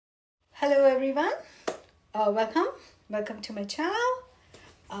Hello everyone, welcome to my channel.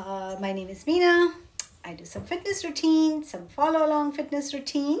 My name is Meena. I do some fitness routines, some follow along fitness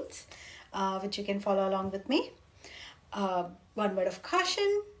routines, which you can follow along with me. One word of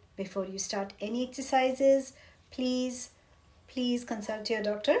caution: before you start any exercises, please consult your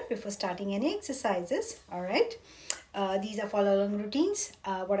doctor before starting any exercises. All right. These are follow along routines.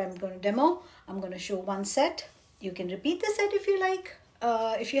 What I'm going to demo, I'm going to show one set. You can repeat the set if you like.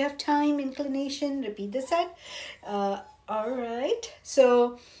 If you have time, inclination, repeat the set. All right.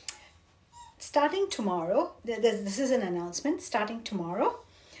 So starting tomorrow, this is an announcement. Starting tomorrow,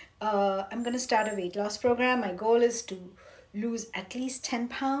 I'm going to start a weight loss program. My goal is to lose at least 10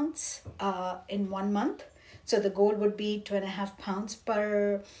 pounds in 1 month. So the goal would be 2.5 pounds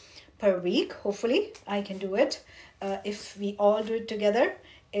per week. Hopefully I can do it. If we all do it together,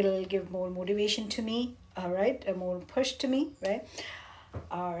 it'll give more motivation to me. All right, a more push to me, right?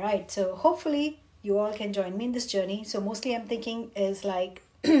 All right, so hopefully you all can join me in this journey. So mostly I'm thinking is like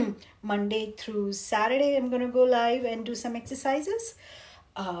Monday through Saturday I'm going to go live and do some exercises.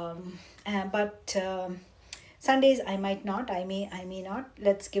 But Sundays I might not, I may not.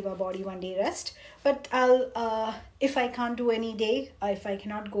 Let's give our body 1 day rest. But I'll if I can't do any day, if I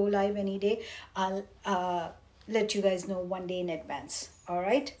cannot go live any day, I'll let you guys know 1 day in advance. All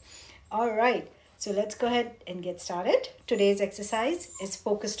right, so let's go ahead and get started. Today's exercise is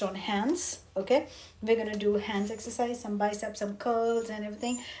focused on hands. Okay, we're gonna do hands exercise, some biceps, some curls and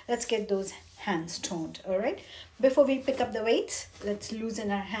everything. Let's get those hands toned. All right, before we pick up the weights, let's loosen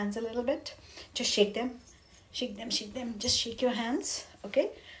our hands a little bit. Just shake them. Just shake your hands.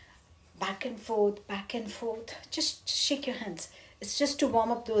 Okay, back and forth. Just shake your hands. It's just to warm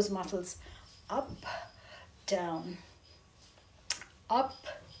up those muscles. Up, down, up,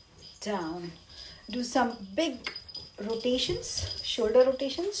 down. Do some big rotations, shoulder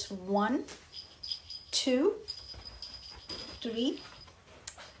rotations. 1, 2, 3,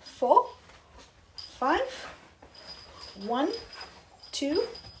 4, 5. 1, 2,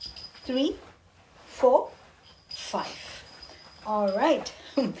 3, 4, 5. All right.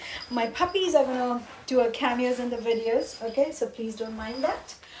 My puppies are gonna do a cameos in the videos. Okay, so please don't mind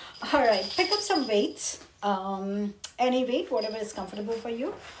that. All right, pick up some weights. Any weight, whatever is comfortable for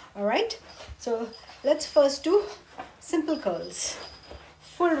you. All right, so let's first do simple curls,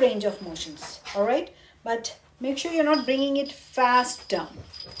 full range of motions. All right, but make sure you're not bringing it fast down.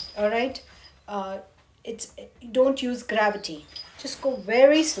 All right, don't use gravity, just go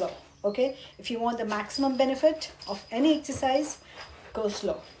very slow. Okay, if you want the maximum benefit of any exercise, go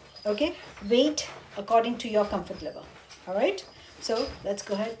slow. Okay, weight according to your comfort level. All right, so let's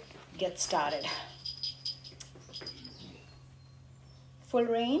go ahead, get started. Full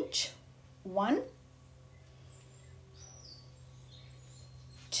range. 1,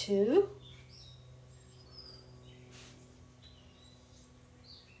 2,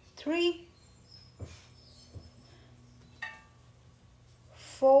 3,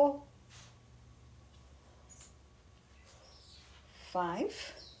 4,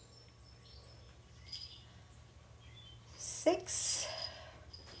 5, 6,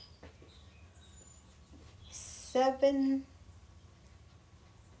 7,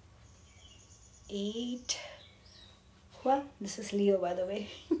 8. Well, this is Leo, by the way.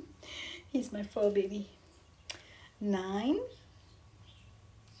 He's my fur baby. 9,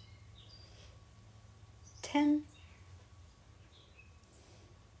 10,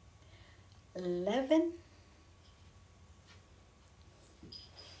 11,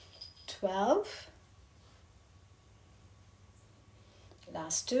 12,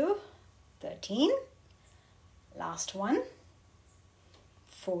 last 2, 13, last 1,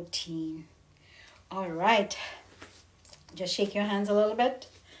 14. All right, just shake your hands a little bit.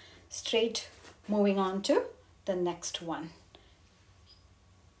 Straight, moving on to the next one.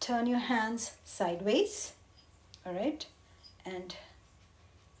 Turn your hands sideways. All right, and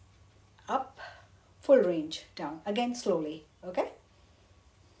up, full range, down again slowly. Okay,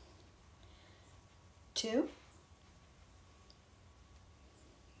 2,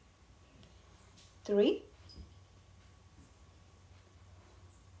 3,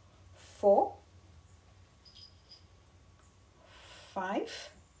 4, 5,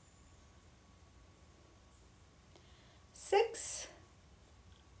 6,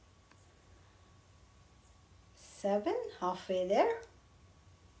 7, halfway there,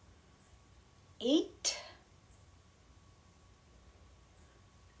 8,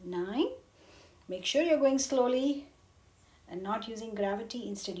 9. Make sure you're going slowly and not using gravity,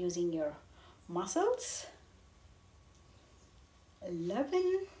 instead using your muscles.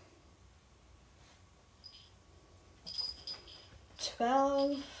 11,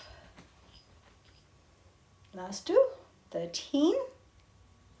 12, Last two. 13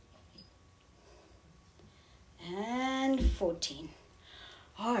 and 14.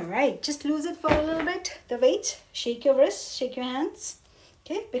 All right, just lose it for a little bit, the weight. Shake your wrists, shake your hands.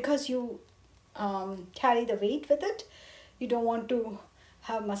 Okay, because you carry the weight with it, you don't want to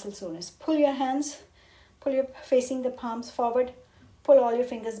have muscle soreness. Pull your hands, facing the palms forward. Pull all your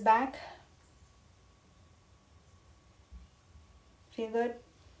fingers back. Feel good?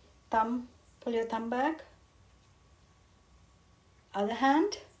 Thumb, pull your thumb back. Other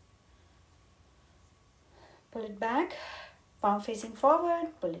hand, pull it back. Palm facing forward,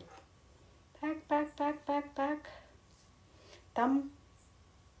 pull it back, back, back, back, back. Thumb.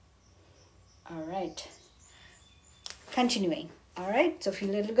 All right. Continuing. All right, so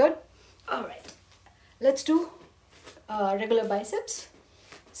feel a little good. All right, let's do regular biceps.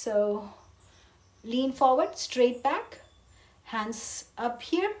 So lean forward, straight back, hands up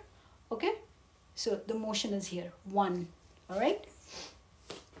here. Okay, so the motion is here. 1. All right.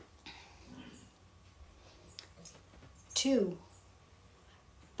 2.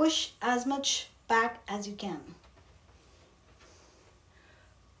 Push as much back as you can.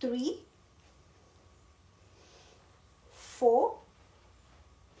 3. 4.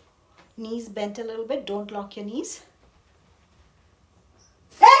 Knees bent a little bit. Don't lock your knees.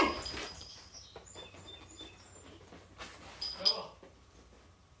 Hey!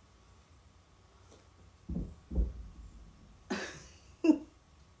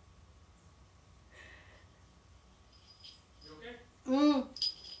 Mm.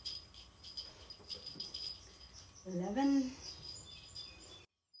 11,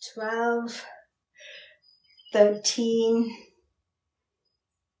 12, 13,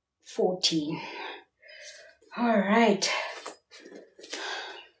 14. All right.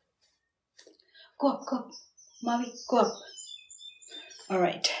 Go up, go up. Mavi, go up. All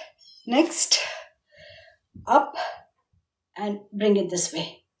right. Next, up and bring it this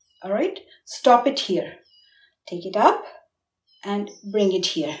way. All right. Stop it here. Take it up and bring it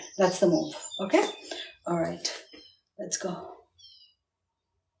here. That's the move. Okay. All right. Let's go.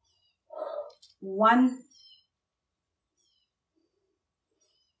 1,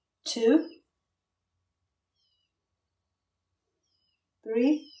 2,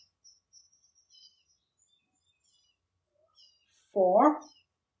 3, 4,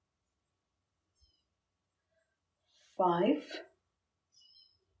 5,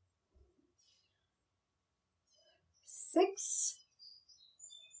 6,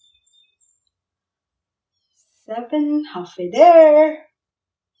 7, halfway there.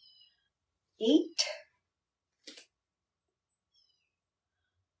 8,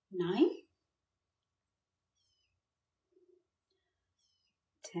 9,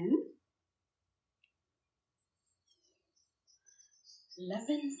 10,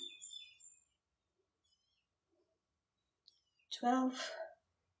 11, 12,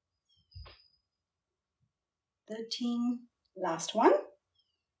 13, last one,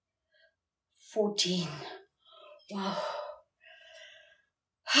 14. Wow.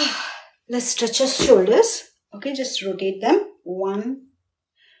 Let's stretch your shoulders. Okay, just rotate them. 1,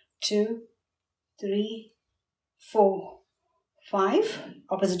 2, 3, 4, 5.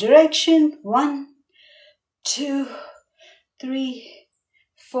 Opposite direction. 1, 2, 3,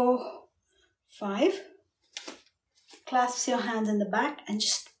 4, 5. Clasp your hands in the back and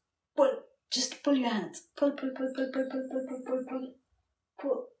just pull. Just pull your hands. Pull, pull, pull, pull, pull, pull, pull, pull, pull, pull,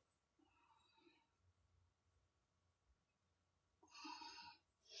 pull.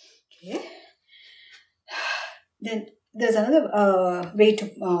 Okay. Then there's another way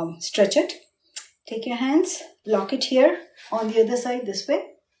to stretch it. Take your hands, lock it here on the other side this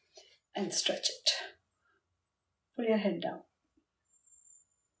way and stretch it. Pull your head down.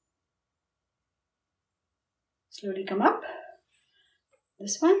 Slowly come up.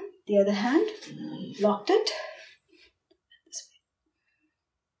 This one, the other hand, locked it. This way.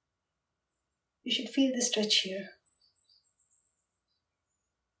 You should feel the stretch here.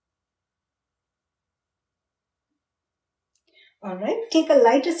 All right, take a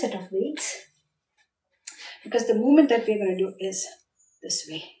lighter set of weights because the movement that we're going to do is this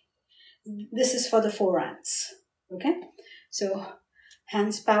way. This is for the forearms. Okay, so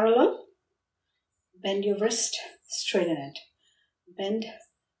hands parallel, bend your wrist, straighten it. Bend,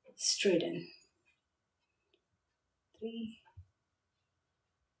 straighten. 3,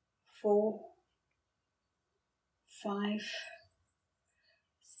 4, 5,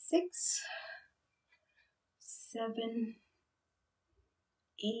 6, 7,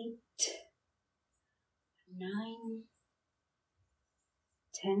 8, 9,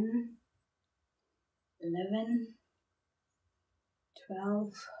 10, 11,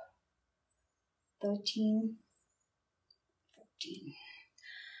 12, 13, 14.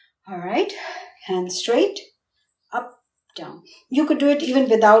 All right, hands straight, up, down. You could do it even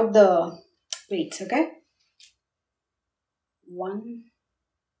without the weights, okay? 1,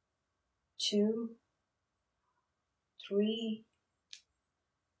 2, 3,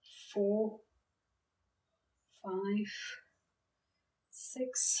 4, 5,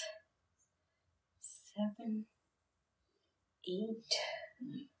 6, 7, 8,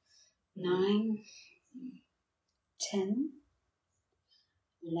 9, 10,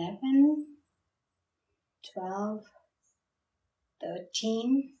 11, 12,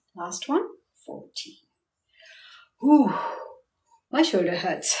 13, last one, 14. Ooh, my shoulder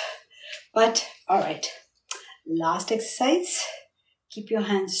hurts. But all right, last exercise. Keep your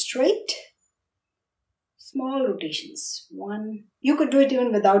hands straight. Small rotations. 1, you could do it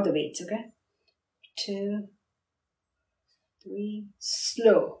even without the weights, okay? 2, 3,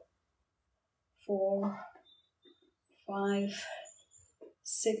 slow. 4, 5,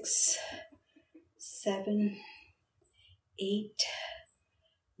 6, 7, 8,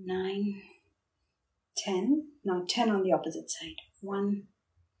 9, 10. Now 10 on the opposite side. 1,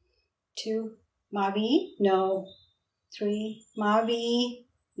 2, Mavi, no. 3, Mavi,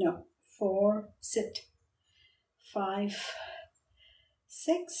 no. 4, sit. 5,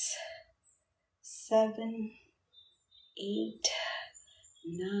 6, 7, 8,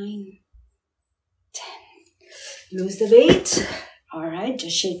 9, 10. Lose the weight. All right,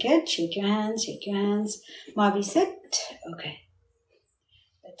 just shake it. Shake your hands. Shake your hands. Mavi, sit. Okay.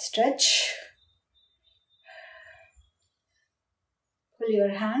 Let's stretch. Pull your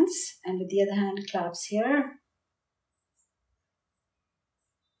hands and with the other hand claps here.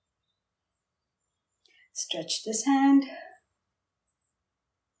 Stretch this hand.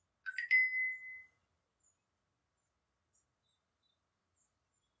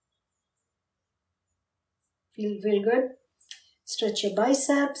 Feel good. Stretch your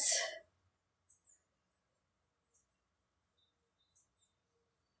biceps.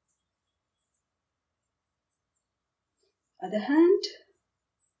 Other hand.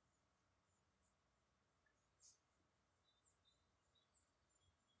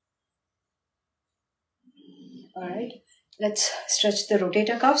 All right. Let's stretch the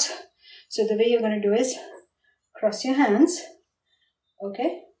rotator cuffs. So the way you're going to do is cross your hands.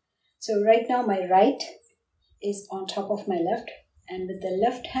 Okay. So right now my right is on top of my left, and with the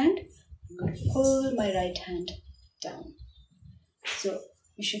left hand I'm going to pull my right hand down. So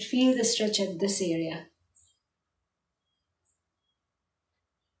you should feel the stretch at this area.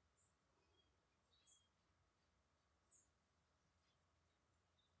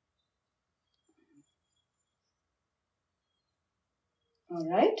 All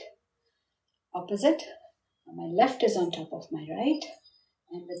right. Opposite. My left is on top of my right,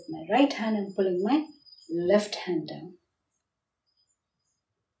 and with my right hand I'm pulling my left hand down.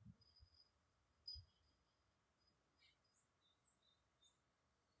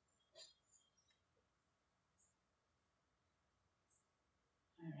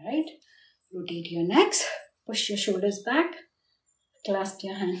 All right. Rotate your necks. Push your shoulders back. Clasp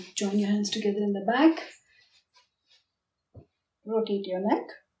your hand. Join your hands together in the back. Rotate your neck.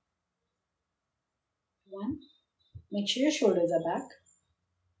 1. Make sure your shoulders are back.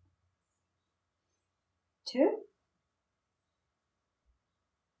 2,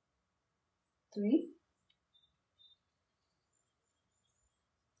 3,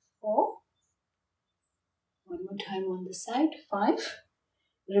 4. One more time on the side. 5.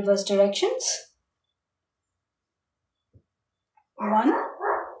 Reverse directions. 1,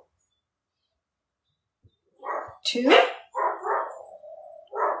 2,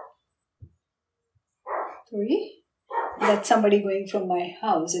 3. That's somebody going from my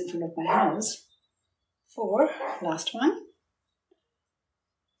house, in front of my house. 4. Last one.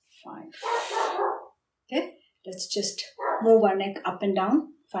 5. Okay. Let's just move our neck up and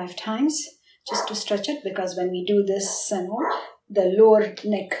down 5 times just to stretch it, because when we do this and all, the lower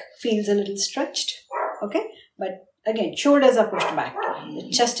neck feels a little stretched. Okay. But again, shoulders are pushed back. The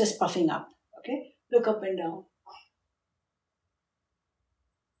chest is puffing up. Okay. Look up and down.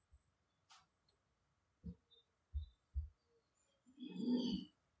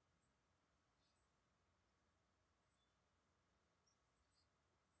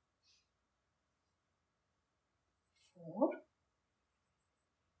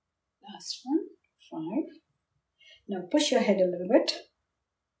 Last one. 5. Now push your head a little bit.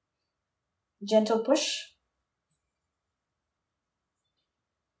 Gentle push.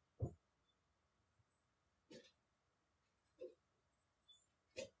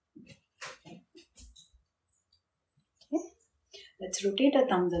 Okay. Let's rotate our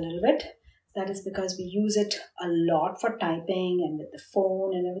thumbs a little bit. That is because we use it a lot for typing and with the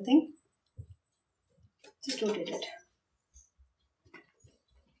phone and everything. Just rotate it.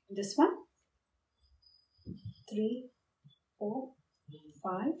 This one. 3, 4,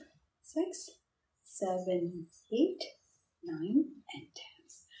 5, 6, 7, 8, 9, and 10.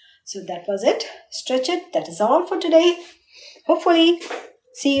 So that was it. Stretch it. That is all for today. Hopefully,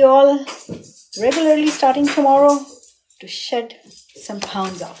 see you all regularly starting tomorrow to shed some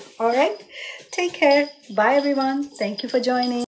pounds off. All right. Take care. Bye, everyone. Thank you for joining.